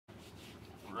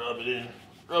Rub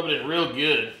it in real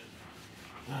good.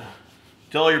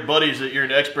 Tell all your buddies that you're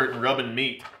an expert in rubbing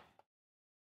meat.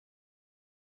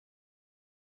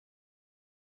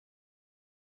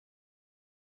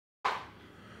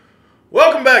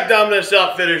 Welcome back, Dominus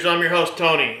Outfitters. I'm your host,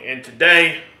 Tony, and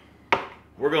today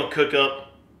we're gonna cook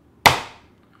up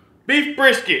beef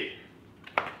brisket.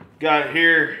 Got it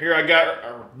here I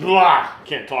got,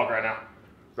 can't talk right now.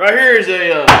 Right here is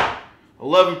a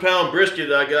 11-pound brisket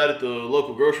that I got at the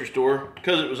local grocery store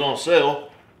because it was on sale.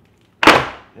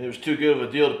 And it was too good of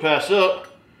a deal to pass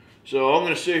up. So I'm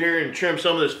gonna sit here and trim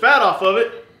some of this fat off of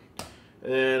it.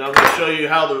 And I'm gonna show you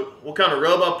what kind of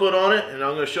rub I put on it, and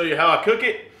I'm gonna show you how I cook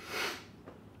it.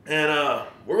 And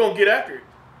we're gonna get after it.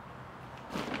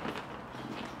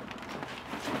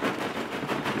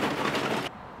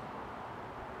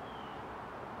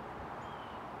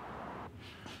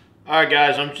 Alright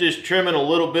guys, I'm just trimming a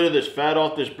little bit of this fat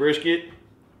off this brisket.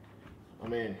 I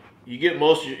mean, you get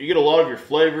a lot of your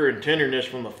flavor and tenderness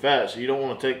from the fat, so you don't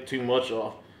want to take too much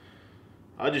off.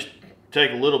 I just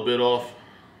take a little bit off.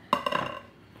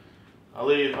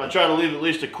 I try to leave at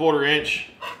least a quarter inch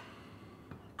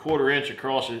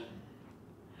across it.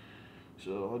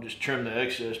 So I'll just trim the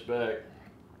excess back.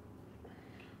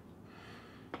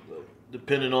 But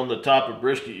depending on the type of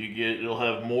brisket you get, it'll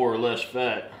have more or less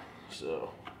fat.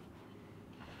 So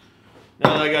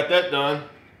now that I got that done,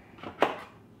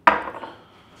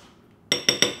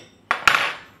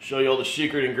 show you all the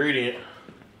secret ingredient,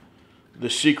 the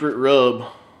secret rub.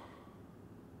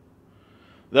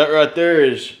 That right there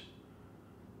is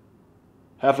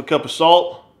half a cup of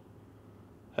salt,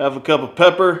 half a cup of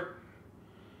pepper,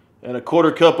 and a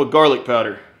quarter cup of garlic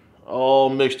powder,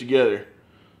 all mixed together.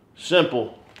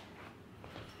 Simple.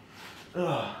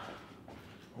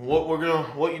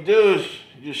 What you do is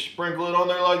you just sprinkle it on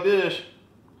there like this.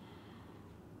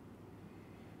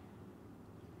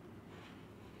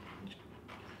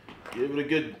 Give it a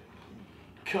good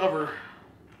cover,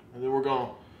 and then we're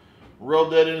gonna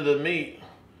rub that into the meat.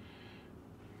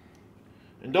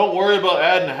 And don't worry about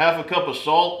adding a half a cup of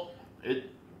salt.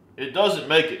 It doesn't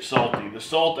make it salty. The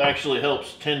salt actually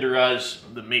helps tenderize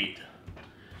the meat.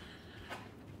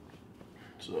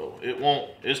 So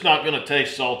it's not gonna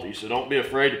taste salty, so don't be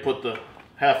afraid to put the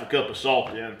half a cup of salt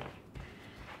in.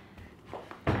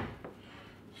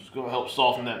 It's gonna help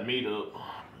soften that meat up.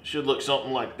 It should look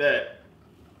something like that.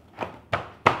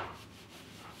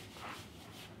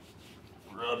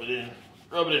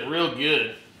 Rub it in real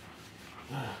good.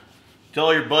 Tell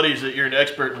all your buddies that you're an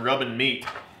expert in rubbing meat.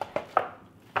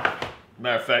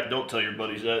 Matter of fact, don't tell your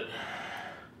buddies that.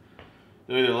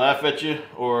 They'll either laugh at you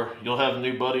or you'll have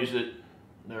new buddies that,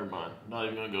 never mind, not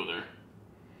even gonna go there.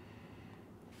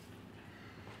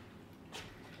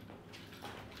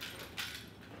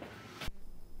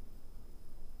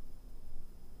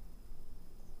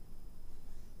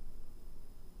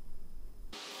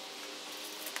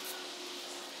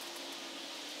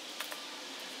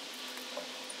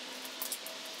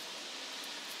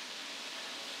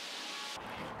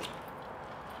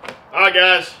 Alright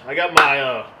guys, I got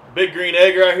my big green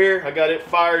egg right here. I got it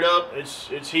fired up.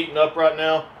 It's heating up right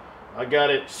now. I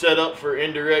got it set up for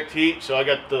indirect heat. So I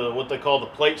got what they call the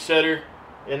plate setter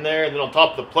in there. And then on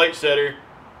top of the plate setter,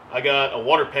 I got a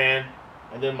water pan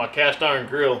and then my cast iron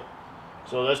grill.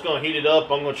 So that's going to heat it up.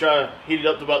 I'm going to try to heat it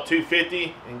up to about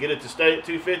 250 and get it to stay at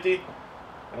 250.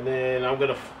 And then I'm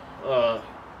going to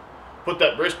put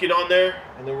that brisket on there,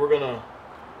 and then we're going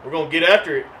to get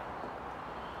after it.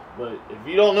 But if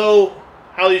you don't know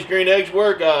how these green eggs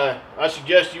work, I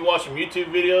suggest you watch some YouTube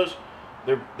videos.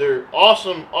 They're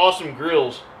awesome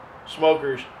grills,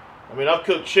 smokers. I mean, I've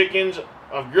cooked chickens,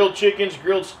 I've grilled chickens,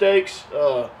 grilled steaks,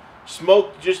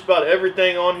 smoked just about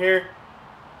everything on here.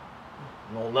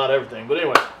 Well, not everything, but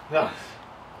anyway.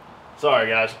 Sorry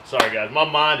guys, my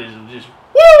mind is just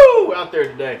woo out there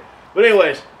today. But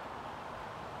anyways,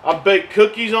 I've baked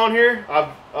cookies on here.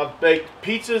 I've baked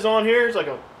pizzas on here. It's like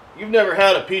you've never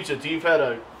had a pizza till you've had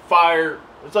a fire.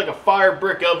 It's like a fire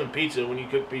brick oven pizza when you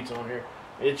cook pizza on here.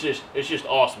 It's just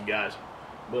awesome, guys.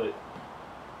 But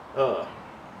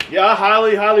yeah, I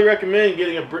highly recommend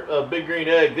getting a big green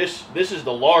egg. This is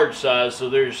the large size, so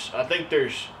I think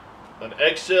there's an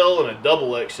XL and a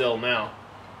double XL now.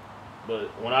 But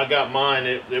when I got mine,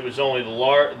 it was only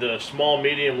the small,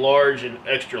 medium, large, and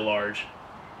extra large.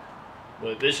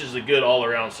 But this is a good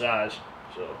all-around size.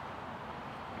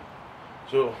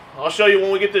 So I'll show you when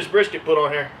we get this brisket put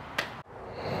on here.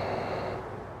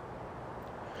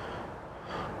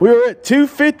 We are at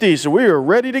 250, so we are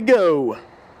ready to go.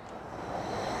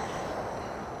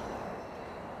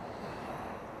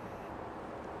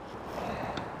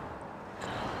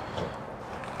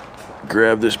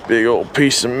 Grab this big old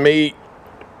piece of meat.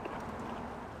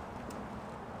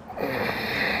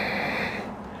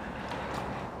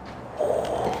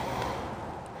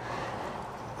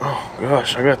 Oh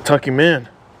gosh, I gotta tuck him in.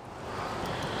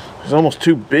 He's almost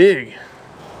too big.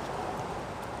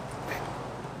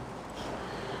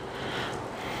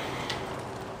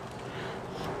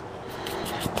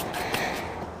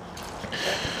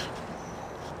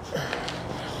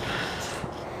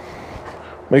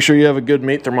 Make sure you have a good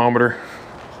meat thermometer.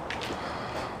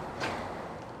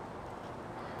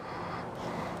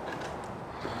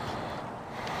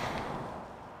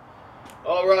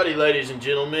 Alrighty, ladies and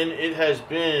gentlemen, it has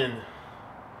been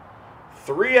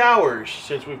 3 hours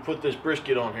since we put this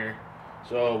brisket on here.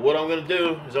 So what I'm going to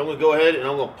do is I'm going to go ahead and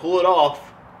I'm going to pull it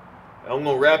off. I'm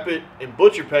going to wrap it in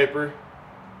butcher paper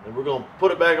and we're going to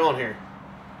put it back on here.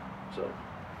 So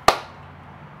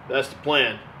that's the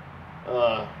plan.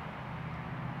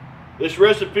 This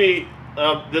recipe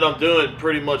that I'm doing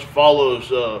pretty much follows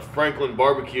Franklin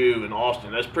Barbecue in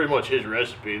Austin. That's pretty much his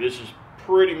recipe. This is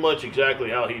pretty much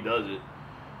exactly how he does it.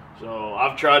 So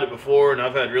I've tried it before and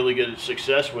I've had really good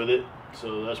success with it.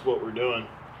 So that's what we're doing.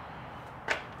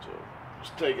 So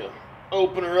let's take a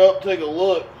opener up, take a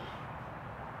look.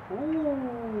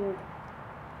 Ooh.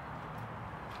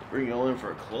 Bring y'all in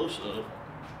for a close-up.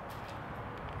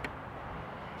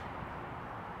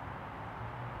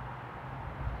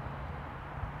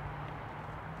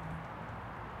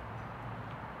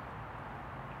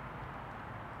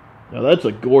 Now that's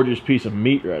a gorgeous piece of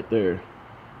meat right there.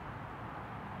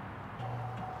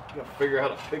 Gotta figure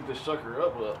out how to pick this sucker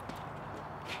up.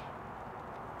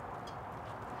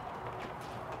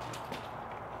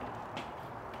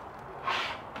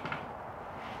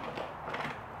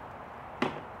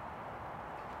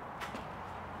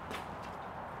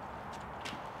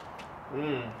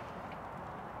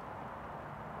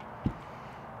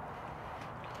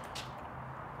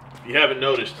 If you haven't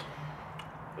noticed,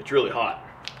 it's really hot.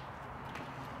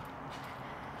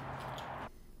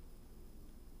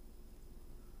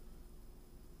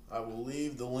 I will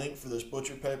leave the link for this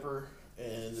butcher paper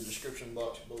in the description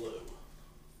box below.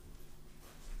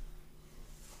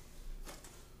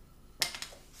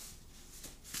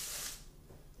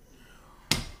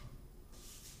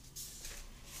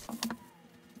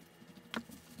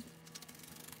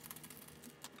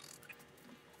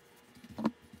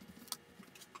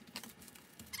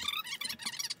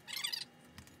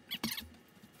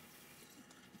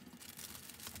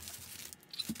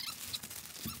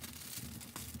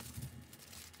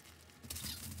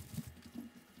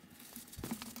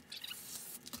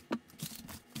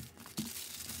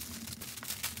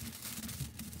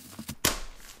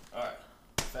 Alright,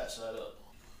 fat side up.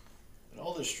 And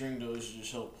all this string does is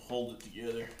just help hold it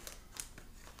together.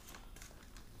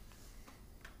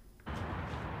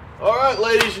 Alright,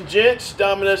 ladies and gents,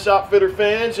 Dominus Outfitter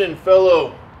fans and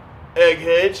fellow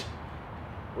eggheads,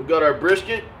 we got our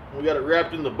brisket. We got it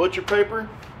wrapped in the butcher paper.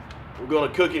 We're going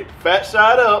to cook it fat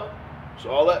side up,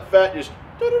 so all that fat just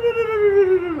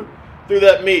through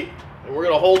that meat, and we're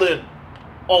going to hold in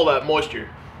all that moisture.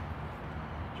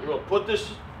 So we're going to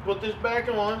put this back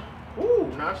on. Ooh,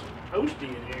 nice and toasty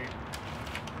in here.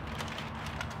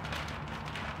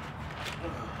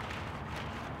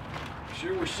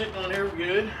 Sure, we're sitting on here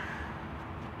good.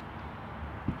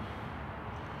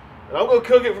 And I'm gonna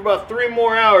cook it for about 3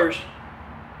 more hours.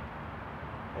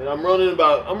 And I'm running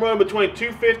between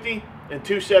 250 and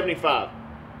 275.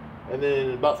 And then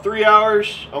in about 3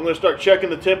 hours, I'm gonna start checking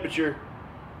the temperature.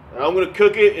 And I'm gonna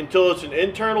cook it until it's an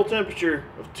internal temperature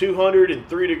of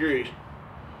 203 degrees.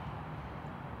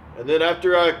 And then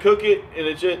after I cook it and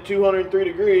it's at 203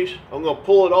 degrees, I'm going to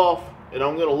pull it off and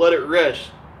I'm going to let it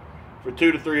rest for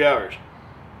 2 to 3 hours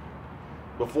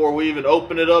before we even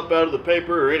open it up out of the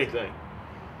paper or anything.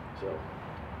 So,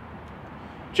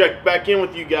 check back in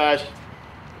with you guys.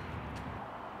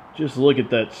 Just look at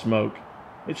that smoke.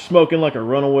 It's smoking like a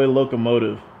runaway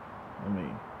locomotive. I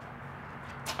mean.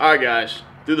 Alright guys,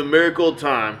 through the miracle of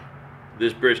time,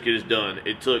 this brisket is done.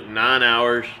 It took 9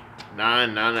 hours,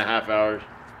 9.5 hours.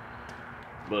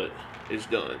 But it's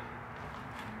done.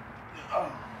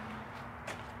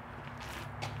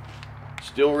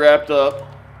 Still wrapped up.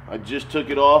 I just took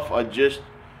it off. I just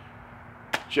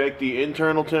checked the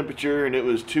internal temperature and it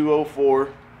was 204.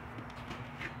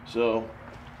 So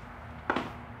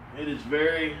it is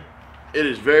very,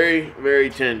 very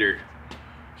tender.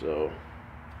 So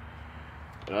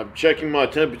I'm checking my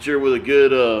temperature with a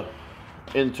good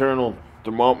internal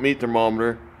meat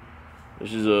thermometer.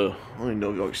 This is I don't even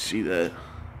know if y'all can see that.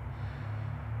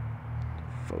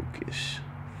 Focus.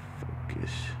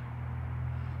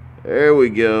 There we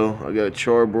go. I got a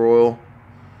charbroil.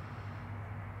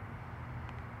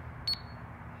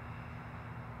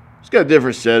 got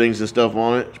different settings and stuff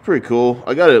on it. It's pretty cool.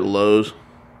 I got it at Lowe's.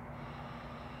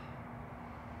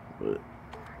 But,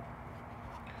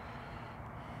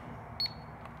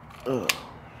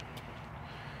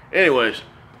 anyways,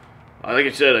 like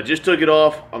I said, I just took it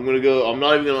off. I'm not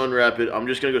even gonna unwrap it. I'm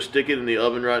just gonna go stick it in the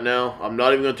oven right now. I'm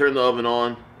not even gonna turn the oven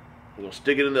on. I'm gonna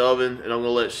stick it in the oven and I'm gonna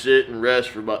let it sit and rest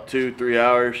for about 2-3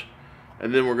 hours.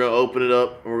 And then we're gonna open it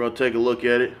up and we're gonna take a look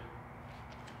at it.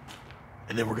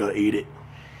 And then we're gonna eat it.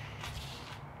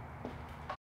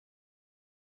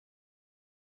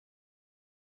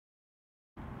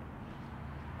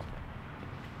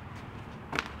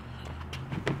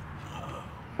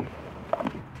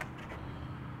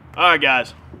 Alright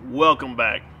guys, welcome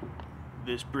back.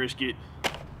 This brisket,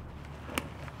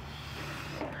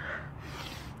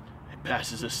 it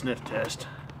passes a sniff test.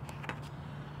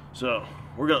 So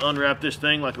we're gonna unwrap this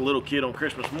thing like a little kid on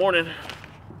Christmas morning.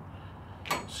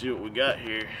 See what we got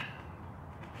here.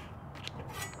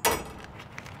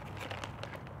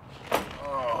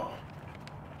 Oh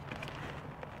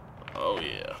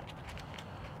yeah.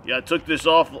 Yeah, I took this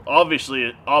off. Obviously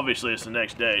it's the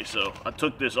next day. So I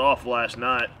took this off last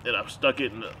night, and I just stuck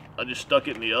it in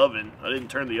the oven. I didn't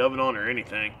turn the oven on or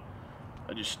anything.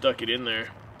 I just stuck it in there,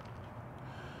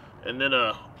 and then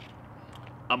I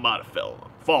might have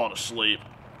fallen asleep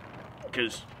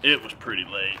because it was pretty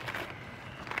late.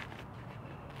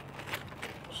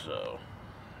 So,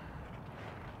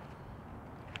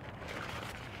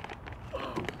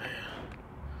 oh man.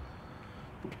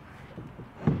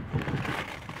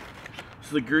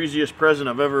 The greasiest present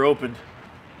I've ever opened.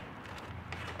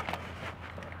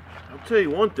 I'll tell you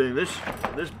one thing, this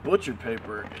butcher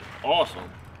paper is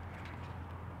awesome.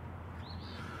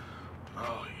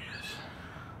 Oh yes.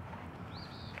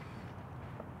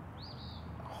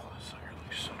 Oh, this sucker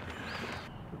looks so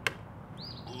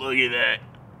good. Look at that.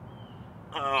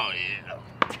 Oh yeah.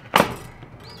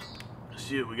 Let's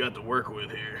see what we got to work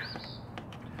with here.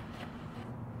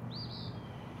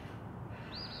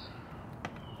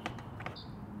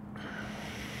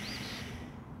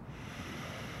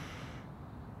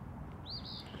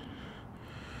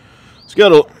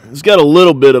 It's got a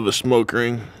little bit of a smoke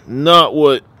ring. Not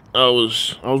what I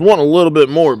was wanting a little bit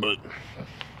more, but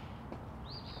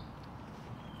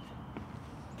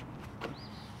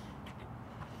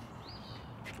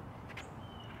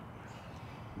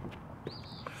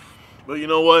you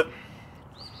know what?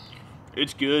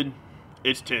 It's good.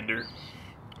 It's tender.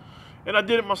 And I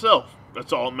did it myself.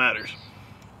 That's all that matters.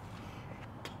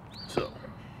 So,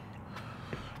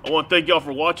 I want to thank y'all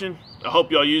for watching. I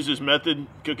hope y'all use this method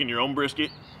cooking your own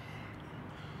brisket.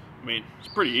 I mean, it's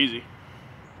pretty easy.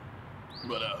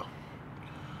 But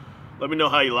let me know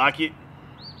how you like it.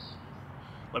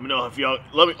 Let me know if y'all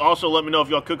let me know if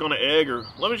y'all cook on an egg, or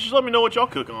let me know what y'all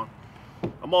cook on.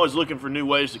 I'm always looking for new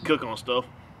ways to cook on stuff.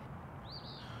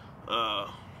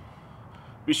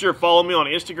 Be sure to follow me on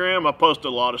Instagram. I post a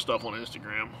lot of stuff on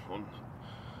Instagram, on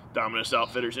Dominus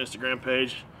Outfitters Instagram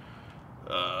page.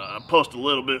 I post a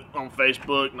little bit on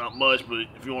Facebook, not much, but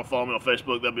if you want to follow me on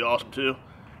Facebook, that'd be awesome too.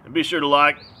 And be sure to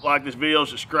like this video,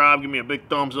 subscribe, give me a big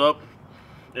thumbs up.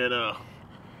 And I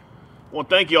want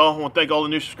to thank y'all. I want to thank all the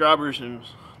new subscribers, and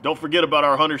don't forget about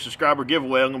our 100 subscriber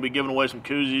giveaway. I'm going to be giving away some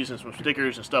koozies and some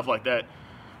stickers and stuff like that.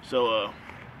 So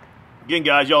again,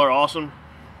 guys, y'all are awesome.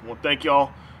 I want to thank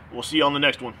y'all. We'll see you on the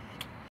next one.